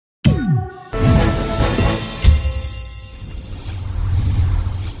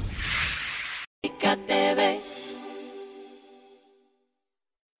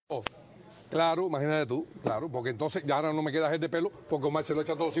Claro, imagínate tú, claro, porque entonces ya ahora no me queda gel de pelo, porque Omar se lo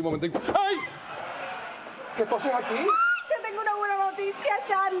echa todo así un momentico. ¡Ay! ¿Qué tú haces aquí? Te tengo una buena noticia,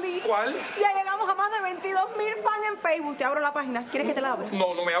 Charlie. ¿Cuál? Ya llegamos a más de 22,000 fans en Facebook. Te abro la página. ¿Quieres que te la abra?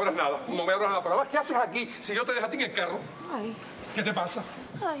 No, no me abras nada, no me abras nada. Pero ¿qué haces aquí si yo te dejo a ti en el carro? Ay. ¿Qué te pasa?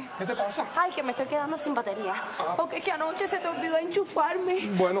 Ay. ¿Qué te pasa? Ay, que me estoy quedando sin batería. Porque es que anoche se te olvidó enchufarme.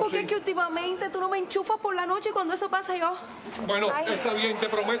 Bueno, porque sí. es que últimamente tú no me enchufas por la noche y cuando eso pasa yo... Bueno, Ay. está bien, te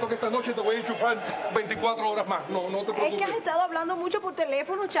prometo que esta noche te voy a enchufar 24 horas más. No te preocupes. Es que has estado hablando mucho por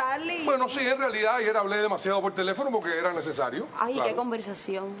teléfono, Charlie. Bueno, sí, en realidad ayer hablé demasiado por teléfono porque era necesario. Ay, claro. qué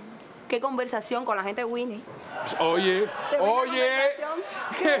conversación. Qué conversación con la gente de Winnie. Oye,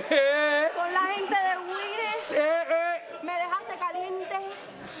 ¿qué? Con la gente de Winnie. Me dejaste caliente.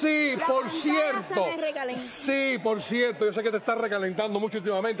 Sí, La por pantalla cierto. se me recalentó. Sí, por cierto. Yo sé que te estás recalentando mucho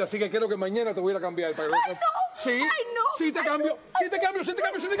últimamente, así que creo que mañana te voy a ir a cambiar. ¡Ay, no! Sí, ¡Ay, no! sí te ¡Ay, cambio, no! sí te cambio, sí te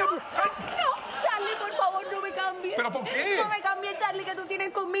cambio, sí te cambio. No, Charlie, por favor, no me cambies. ¿Pero por qué? No me cambies, Charlie, que tú tienes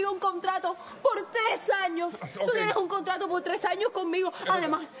conmigo un contrato por 3 años. Tú Ok. tienes un contrato por 3 años conmigo.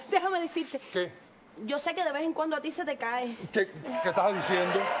 Además, déjame decirte, ¿Qué? yo sé que de vez en cuando a ti se te cae. ¿Qué estás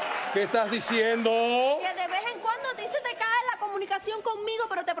diciendo? ¿Qué estás diciendo? Que de vez en cuando a ti se te cae la comunicación conmigo,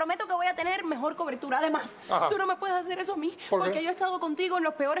 pero te prometo que voy a tener mejor cobertura. Además, Ajá. tú no me puedes hacer eso a mí, ¿Por qué? porque yo he estado contigo en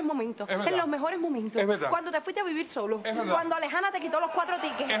los peores momentos, Es verdad. en los mejores momentos. Es verdad. Cuando te fuiste a vivir solo, Es verdad. cuando Alejandra te quitó los 4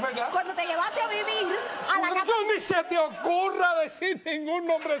 tickets, Es verdad. cuando te llevaste a vivir a la casa. No ni se te ocurra decir ningún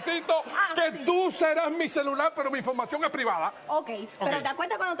nombrecito que sí. tú serás mi celular, pero mi información es privada. Ok, pero Ok. ¿te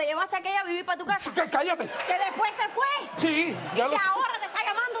acuerdas cuando te llevaste a aquella a vivir para tu casa? ¡Cállate! Que después se fue. Sí, ya lo Y sé. ahora te está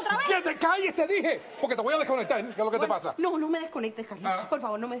llamando otra vez. ¡Que te calles, te dije! Porque te voy a desconectar, ¿qué es lo que te pasa? No, no me desconectes, Carlos. Ah. Por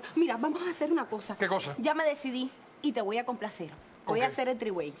favor, no me... Mira, vamos a hacer una cosa. ¿Qué cosa? Ya me decidí y te voy a complacer. Voy a Ok. hacer el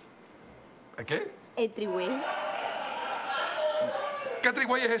triway. ¿Qué? El triway. ¿Qué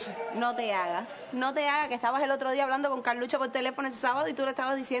trigüey es ese? No te hagas. No te hagas, que estabas el otro día hablando con Carlucho por teléfono ese sábado y tú le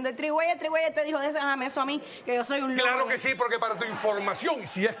estabas diciendo el triway, él te dijo, déjame eso a mí, que yo soy un loco. Claro que sí, porque para tu información,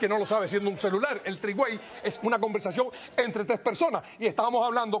 si es que no lo sabes siendo un celular, el trigüey es una conversación entre 3 personas. Y estábamos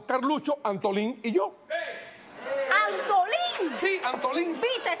hablando Carlucho, Antolín y yo. ¡Antolín! Sí, Antolín.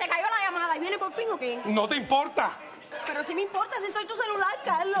 ¿Viste? Se cayó la llamada. ¿Y viene por fin o qué? No te importa. Pero sí me importa si soy tu celular,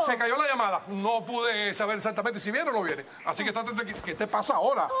 Carlos. Se cayó la llamada. No pude saber exactamente si viene o no viene. Así que estate tranquila. ¿Qué te pasa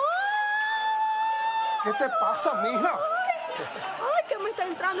ahora? ¿Qué te pasa, mija? Ay, que me está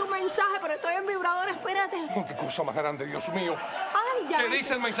entrando un mensaje, pero estoy en vibrador, espérate. Qué cosa más grande, Dios mío. Ay, ya. ¿Qué ves.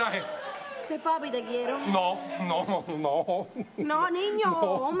 dice el mensaje? Dice, papi, te quiero. No. No, niño,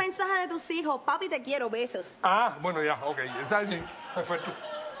 No. un mensaje de tus hijos. Papi, te quiero, besos. Ah, bueno, ya, ok. Está bien. Perfecto.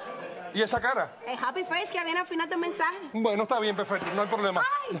 ¿Y esa cara? El happy face que viene al final del mensaje. Bueno, está bien, perfecto. No hay problema.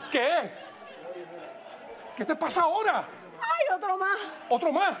 Ay. ¿Qué? ¿Qué te pasa ahora? Ay, otro más.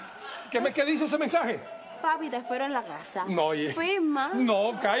 ¿Otro más? ¿Qué dice ese mensaje? Papi, te espero en la casa. No, oye. Firma.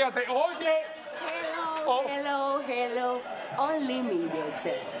 No, cállate. Oye. Hello, Oh. hello, hello. Only me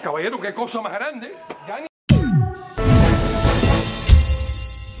yourself. Caballero, qué cosa más grande. Ya